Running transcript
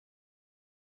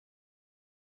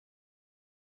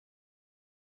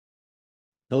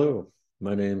Hello,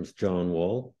 my name's John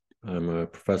Wall. I'm a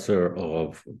professor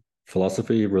of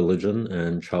philosophy, religion,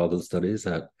 and childhood studies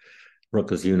at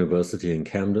Rutgers University in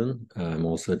Camden. I'm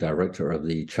also director of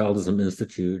the Childism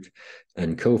Institute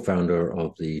and co-founder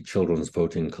of the Children's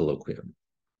Voting Colloquium.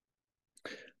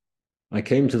 I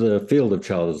came to the field of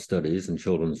childhood studies and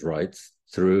children's rights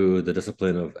through the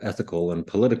discipline of ethical and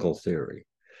political theory,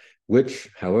 which,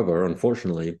 however,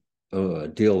 unfortunately,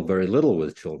 deal very little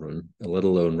with children, let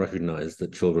alone recognize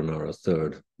that children are a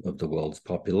third of the world's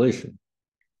population.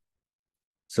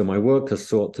 So my work has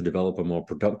sought to develop a more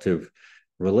productive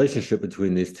relationship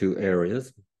between these two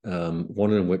areas,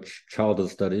 one in which childhood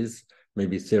studies may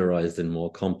be theorized in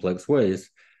more complex ways,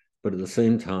 but at the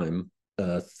same time,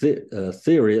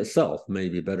 theory itself may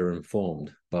be better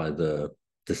informed by the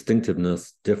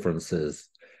distinctiveness, differences,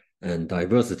 and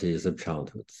diversities of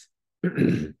childhoods.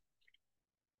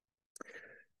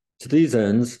 To these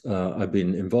ends, I've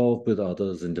been involved with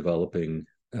others in developing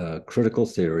a critical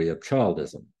theory of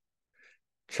childism.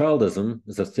 Childism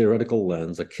is a theoretical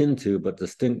lens akin to but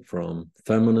distinct from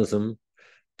feminism,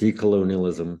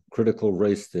 decolonialism, critical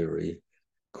race theory,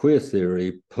 queer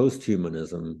theory,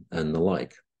 posthumanism, and the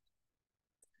like.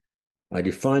 I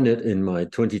define it in my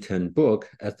 2010 book,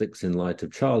 Ethics in Light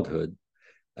of Childhood,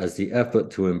 as the effort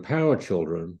to empower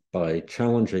children by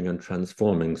challenging and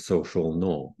transforming social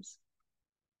norms.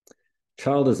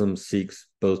 Childism seeks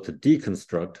both to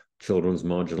deconstruct children's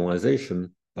marginalization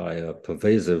by a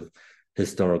pervasive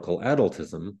historical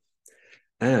adultism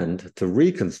and to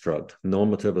reconstruct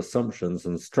normative assumptions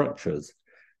and structures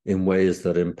in ways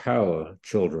that empower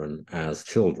children as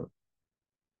children.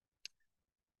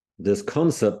 This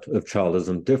concept of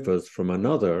childism differs from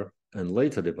another and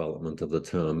later development of the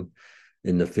term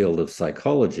in the field of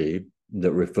psychology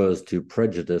that refers to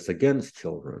prejudice against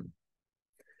children,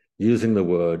 using the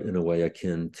word in a way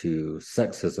akin to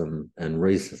sexism and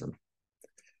racism.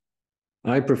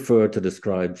 I prefer to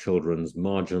describe children's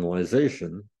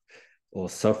marginalization or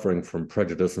suffering from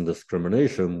prejudice and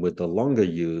discrimination with the longer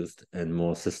used and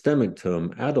more systemic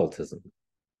term adultism,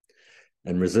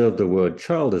 and reserve the word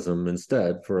childism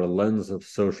instead for a lens of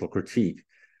social critique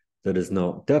that is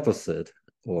not deficit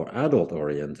or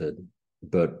adult-oriented,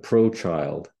 but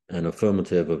pro-child and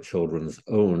affirmative of children's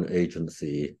own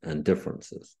agency and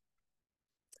differences.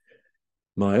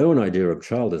 My own idea of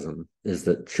childism is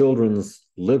that children's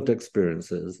lived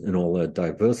experiences in all their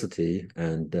diversity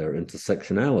and their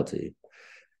intersectionality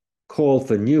call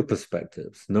for new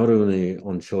perspectives, not only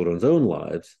on children's own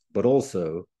lives, but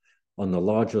also on the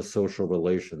larger social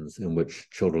relations in which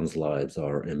children's lives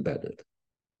are embedded.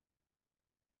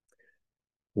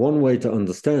 One way to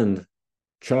understand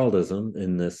childism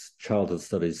in this childhood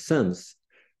studies sense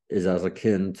is as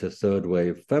akin to third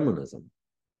wave feminism.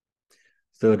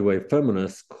 Third wave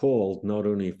feminists called not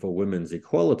only for women's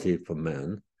equality for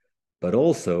men, but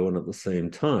also, and at the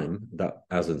same time, that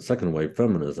as in second wave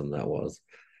feminism that was,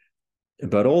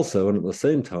 but also, and at the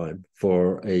same time,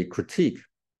 for a critique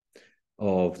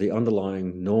of the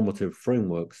underlying normative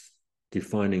frameworks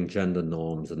defining gender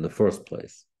norms in the first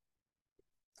place.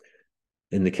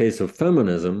 In the case of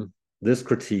feminism, this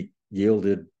critique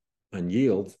yielded and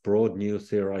yields broad new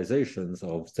theorizations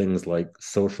of things like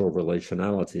social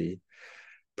relationality,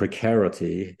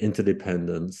 precarity,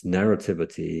 interdependence,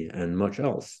 narrativity, and much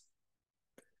else.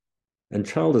 And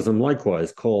childism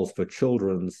likewise calls for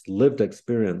children's lived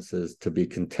experiences to be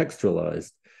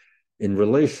contextualized in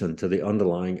relation to the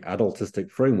underlying adultistic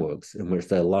frameworks in which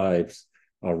their lives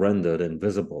are rendered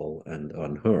invisible and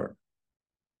unheard.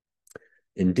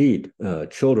 Indeed,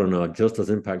 children are just as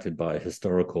impacted by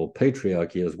historical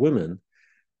patriarchy as women,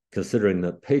 considering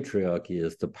that patriarchy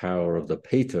is the power of the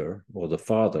pater, or the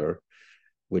father,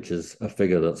 which is a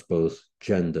figure that's both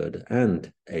gendered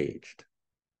and aged.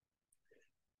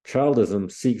 Childism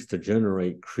seeks to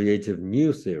generate creative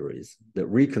new theories that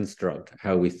reconstruct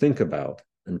how we think about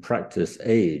and practice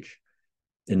age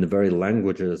in the very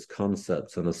languages,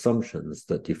 concepts, and assumptions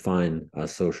that define our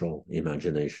social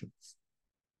imaginations.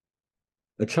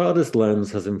 A childist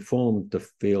lens has informed the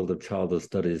field of childhood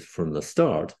studies from the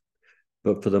start,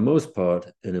 but for the most part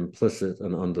in implicit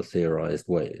and under-theorized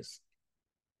ways.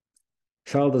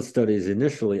 Childhood studies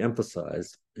initially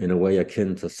emphasized, in a way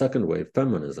akin to second wave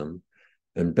feminism,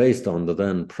 and based on the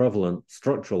then prevalent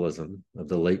structuralism of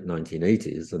the late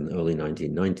 1980s and early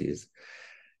 1990s,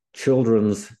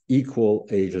 children's equal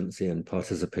agency and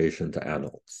participation to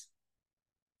adults.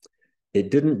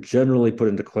 It didn't generally put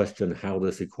into question how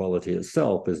this equality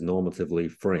itself is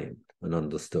normatively framed and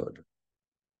understood.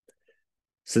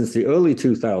 Since the early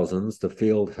 2000s, the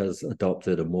field has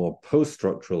adopted a more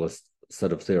post-structuralist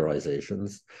set of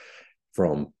theorizations,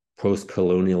 from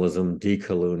post-colonialism,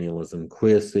 decolonialism,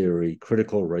 queer theory,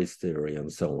 critical race theory,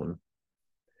 and so on,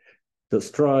 that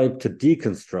strive to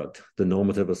deconstruct the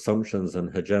normative assumptions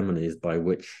and hegemonies by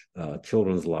which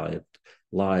children's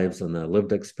lives and their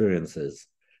lived experiences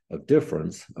of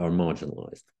difference are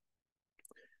marginalized.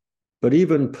 But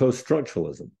even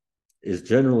post-structuralism is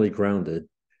generally grounded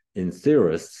in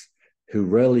theorists who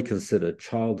rarely consider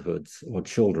childhoods or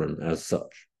children as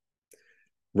such.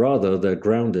 Rather, they're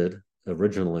grounded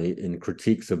originally in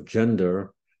critiques of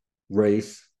gender,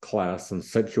 race, class, and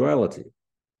sexuality.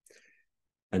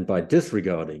 And by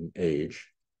disregarding age,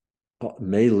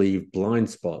 may leave blind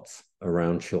spots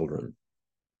around children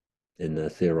in their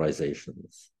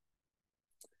theorizations.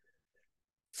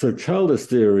 So childist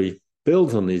theory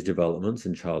builds on these developments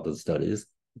in childhood studies,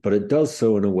 but it does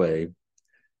so in a way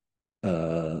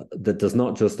that does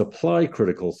not just apply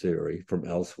critical theory from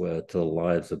elsewhere to the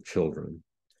lives of children,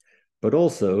 but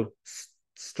also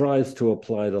strives to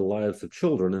apply the lives of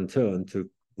children in turn to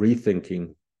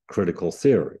rethinking critical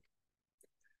theory.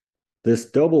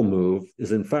 This double move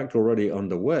is in fact already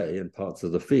underway in parts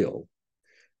of the field.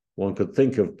 One could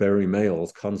think of Barry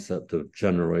Mayall's concept of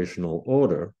generational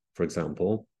order, for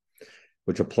example,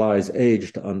 which applies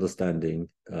age to understanding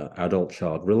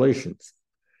adult-child relations,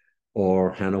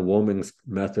 or Hannah Warming's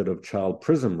method of child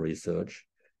prism research,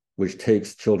 which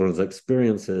takes children's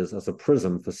experiences as a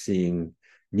prism for seeing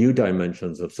new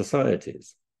dimensions of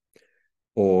societies,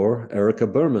 or Erica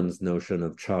Berman's notion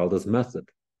of child as method,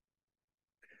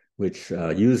 which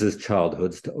uses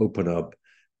childhoods to open up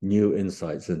new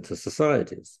insights into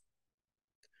societies.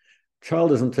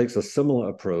 Childism takes a similar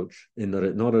approach in that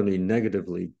it not only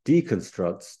negatively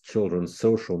deconstructs children's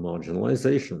social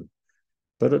marginalization,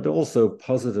 but it also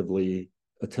positively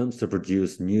attempts to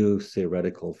produce new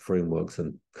theoretical frameworks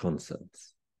and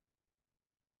concepts.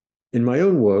 In my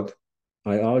own work,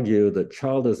 I argue that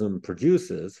childism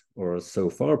produces, or has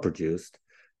so far produced,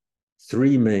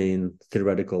 three main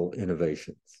theoretical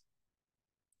innovations.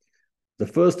 The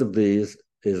first of these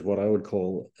is what I would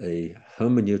call a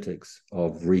hermeneutics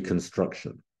of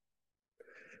reconstruction.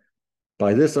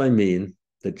 By this I mean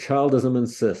that childism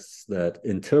insists that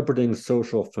interpreting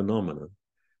social phenomena,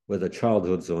 whether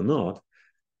childhoods or not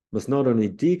only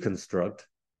deconstruct,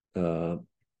 but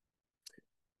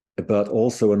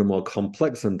also in a more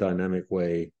complex and dynamic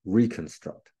way,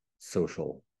 reconstruct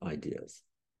social ideas.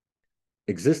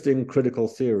 Existing critical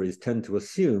theories tend to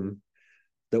assume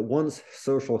that once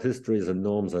social histories and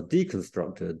norms are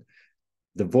deconstructed,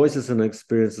 the voices and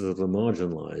experiences of the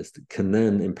marginalized can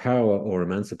then empower or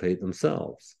emancipate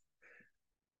themselves.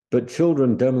 But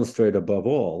children demonstrate above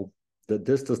all that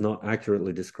this does not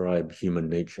accurately describe human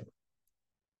nature.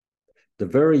 The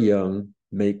very young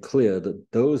make clear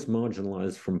that those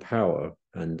marginalized from power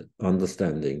and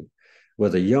understanding,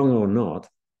 whether young or not,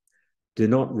 do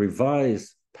not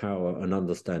revise power and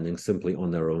understanding simply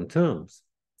on their own terms.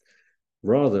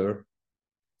 Rather,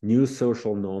 new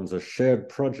social norms are shared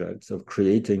projects of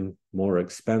creating more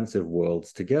expansive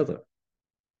worlds together.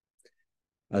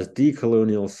 As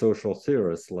decolonial social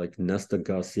theorists like Nesta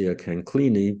Garcia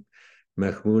Canclini,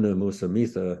 Mehmouna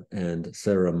Musamitha, and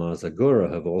Sarah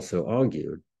Mazagura have also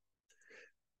argued,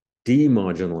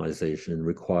 demarginalization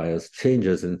requires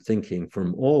changes in thinking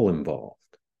from all involved.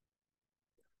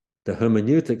 The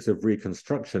hermeneutics of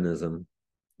reconstructionism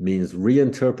means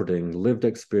reinterpreting lived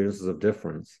experiences of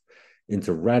difference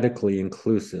into radically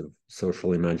inclusive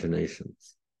social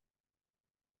imaginations.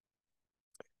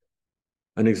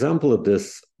 An example of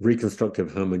this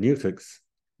reconstructive hermeneutics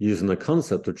using the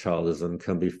concept of childism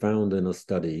can be found in a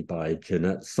study by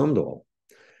Jeanette Sundahl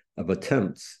of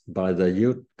attempts by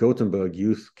the Gothenburg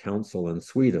Youth Council in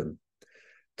Sweden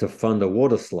to fund a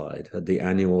water slide at the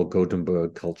annual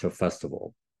Gothenburg Culture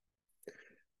Festival.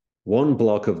 One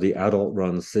block of the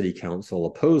adult-run city council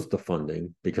opposed the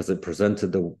funding because it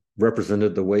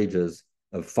represented the wages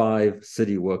of 5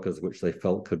 city workers which they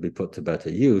felt could be put to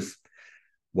better use,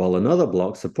 while another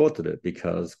block supported it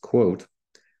because, quote,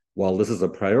 while this is a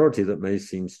priority that may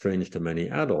seem strange to many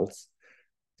adults,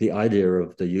 the idea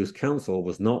of the youth council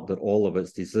was not that all of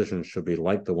its decisions should be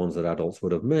like the ones that adults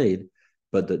would have made,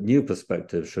 but that new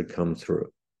perspectives should come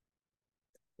through,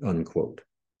 unquote.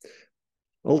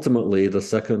 Ultimately, the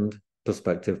second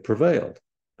perspective prevailed,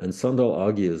 and Sundahl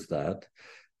argues that,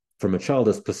 from a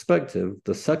childist perspective,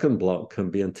 the second block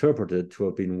can be interpreted to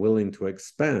have been willing to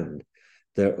expand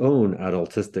their own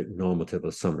adultistic normative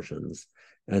assumptions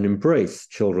and embrace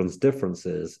children's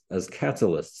differences as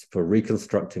catalysts for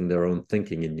reconstructing their own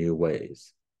thinking in new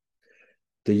ways.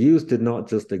 The youth did not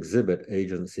just exhibit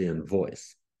agency and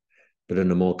voice, but in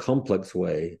a more complex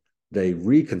way, they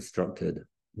reconstructed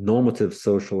normative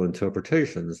social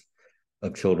interpretations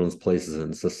of children's places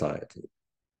in society.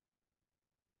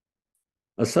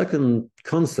 A second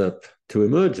concept to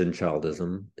emerge in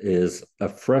childism is a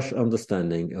fresh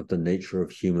understanding of the nature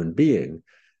of human being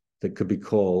that could be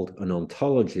called an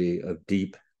ontology of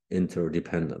deep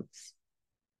interdependence.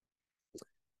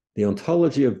 The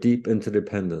ontology of deep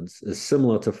interdependence is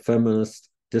similar to feminist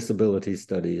disability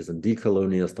studies and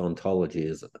decolonialist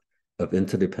ontologies of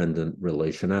interdependent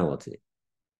relationality.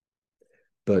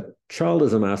 But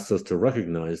childism asks us to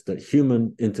recognize that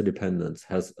human interdependence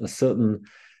has a certain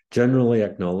generally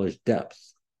acknowledged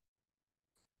depth.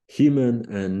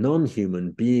 Human and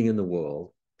non-human being in the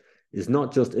world is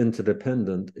not just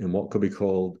interdependent in what could be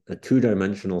called a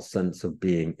two-dimensional sense of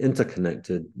being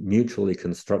interconnected, mutually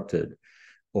constructed,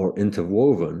 or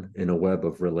interwoven in a web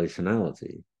of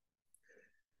relationality.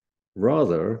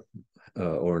 Rather,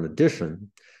 or in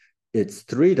addition, it's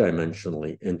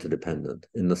three-dimensionally interdependent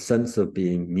in the sense of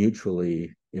being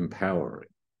mutually empowering.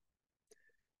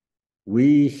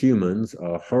 We humans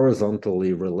are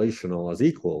horizontally relational as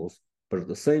equals, but at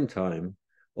the same time,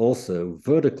 also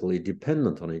vertically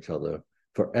dependent on each other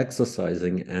for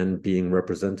exercising and being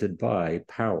represented by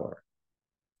power.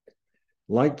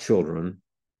 Like children,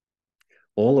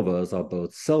 all of us are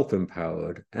both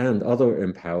self-empowered and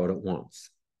other-empowered at once.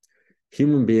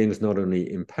 Human beings not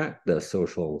only impact their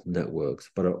social networks,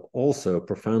 but are also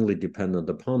profoundly dependent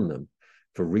upon them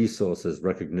for resources,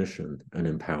 recognition, and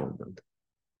empowerment.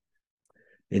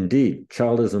 Indeed,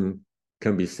 childism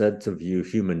can be said to view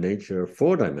human nature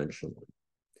four-dimensionally,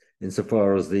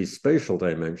 insofar as these spatial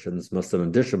dimensions must in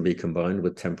addition be combined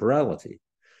with temporality,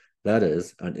 that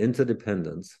is, an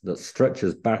interdependence that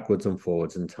stretches backwards and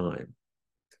forwards in time.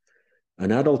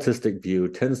 An adultistic view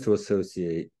tends to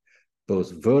associate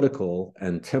both vertical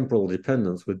and temporal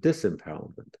dependence with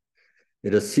disempowerment.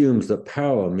 It assumes that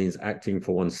power means acting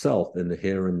for oneself in the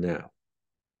here and now.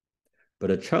 But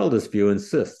a childist view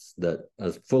insists that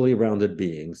as fully rounded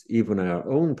beings, even our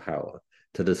own power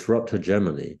to disrupt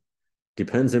hegemony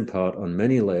depends in part on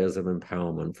many layers of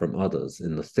empowerment from others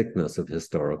in the thickness of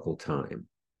historical time.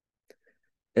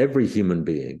 Every human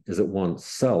being is at once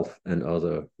self and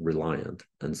other reliant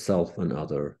and self and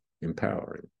other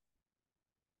empowering.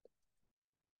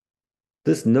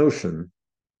 This notion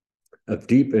of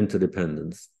deep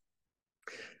interdependence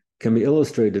can be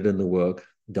illustrated in the work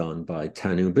done by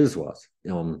Tanu Biswas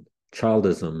on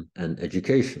childism and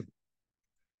education.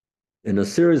 In a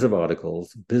series of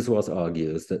articles, Biswas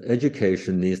argues that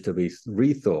education needs to be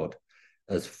rethought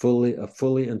as a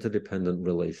fully interdependent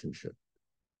relationship.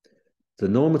 The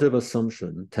normative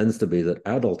assumption tends to be that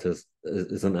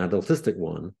is an adultistic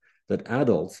one, that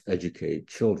adults educate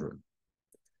children.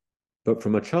 But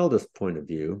from a childist point of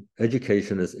view,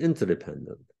 education is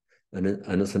interdependent, and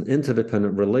it's an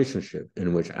interdependent relationship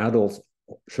in which adults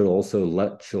should also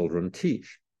let children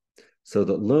teach, so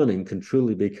that learning can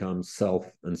truly become self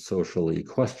and socially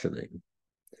questioning.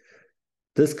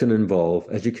 This can involve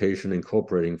education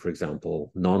incorporating, for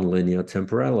example, nonlinear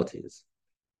temporalities,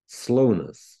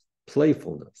 slowness,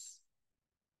 playfulness.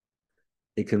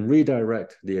 It can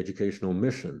redirect the educational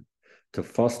mission to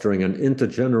fostering an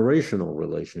intergenerational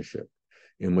relationship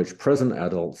in which present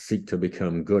adults seek to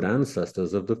become good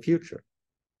ancestors of the future.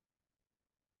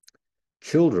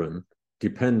 Children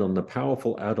depend on the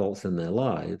powerful adults in their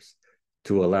lives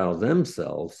to allow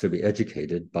themselves to be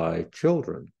educated by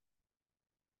children.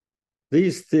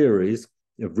 These theories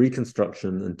of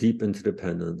reconstruction and deep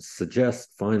interdependence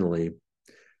suggest, finally,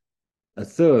 a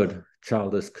third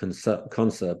childish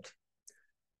concept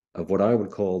of what I would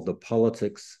call the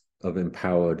politics of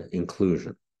empowered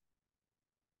inclusion.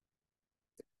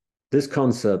 This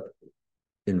concept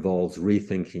involves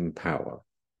rethinking power.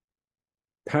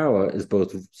 Power is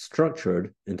both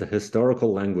structured into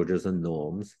historical languages and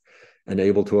norms and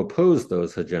able to oppose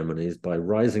those hegemonies by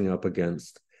rising up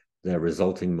against their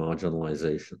resulting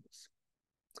marginalizations.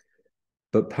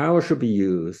 But power should be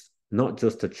used not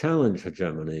just to challenge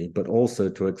hegemony, but also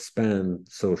to expand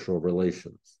social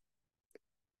relations.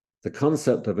 The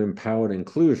concept of empowered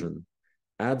inclusion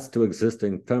adds to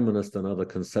existing feminist and other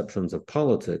conceptions of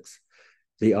politics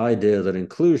the idea that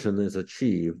inclusion is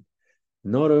achieved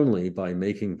not only by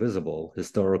making visible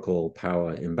historical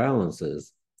power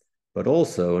imbalances, but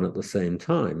also, and at the same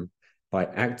time, by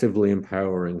actively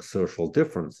empowering social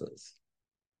differences.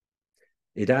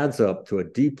 It adds up to a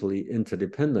deeply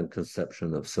interdependent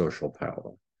conception of social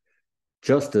power.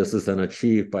 Justice is then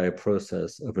achieved by a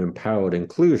process of empowered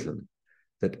inclusion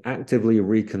that actively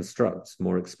reconstructs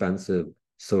more expansive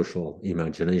social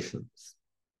imaginations.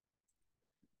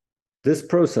 This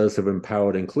process of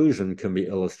empowered inclusion can be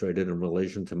illustrated in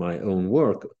relation to my own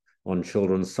work on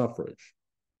children's suffrage.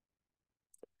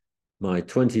 My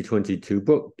 2022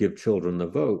 book, Give Children the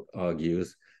Vote,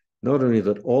 argues not only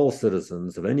that all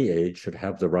citizens of any age should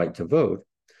have the right to vote,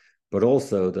 but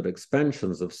also that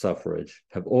expansions of suffrage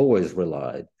have always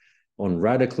relied on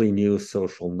radically new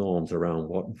social norms around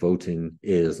what voting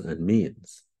is and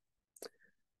means.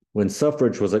 When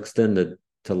suffrage was extended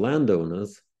to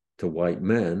landowners, to white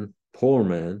men, poor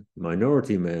men,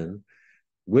 minority men,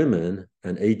 women,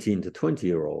 and 18 to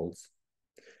 20-year-olds,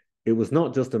 it was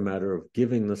not just a matter of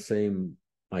giving the same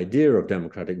idea of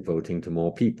democratic voting to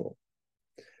more people.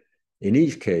 In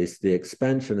each case, the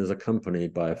expansion is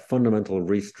accompanied by a fundamental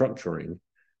restructuring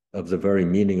of the very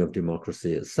meaning of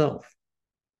democracy itself.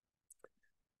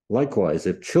 Likewise,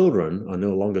 if children are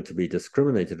no longer to be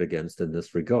discriminated against in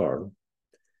this regard,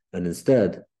 and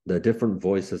instead their different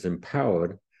voices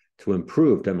empowered to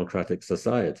improve democratic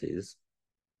societies,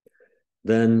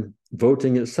 then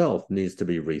voting itself needs to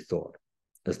be rethought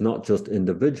as not just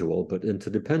individual, but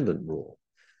interdependent rule.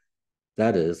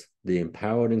 That is, the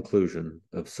empowered inclusion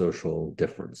of social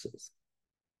differences.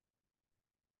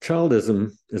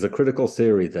 Childism is a critical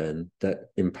theory, then,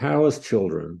 that empowers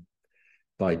children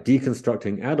by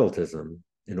deconstructing adultism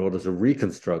in order to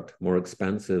reconstruct more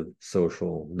expansive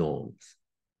social norms.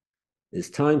 It's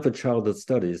time for childhood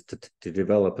studies to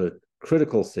develop a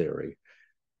critical theory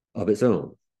of its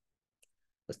own,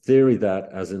 a theory that,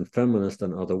 as in feminist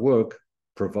and other work,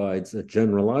 provides a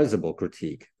generalizable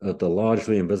critique of the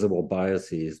largely invisible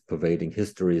biases pervading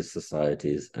histories,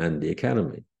 societies, and the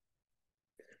academy.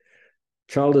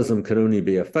 Childism can only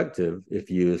be effective if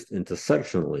used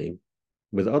intersectionally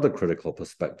with other critical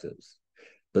perspectives.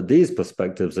 But these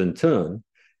perspectives, in turn,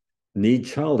 need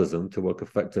childism to work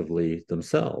effectively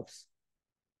themselves.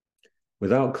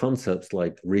 Without concepts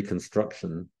like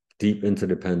reconstruction, deep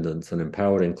interdependence, and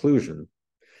empowered inclusion,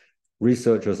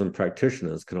 researchers and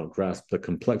practitioners cannot grasp the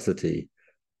complexity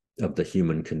of the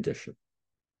human condition.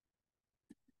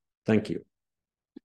 Thank you.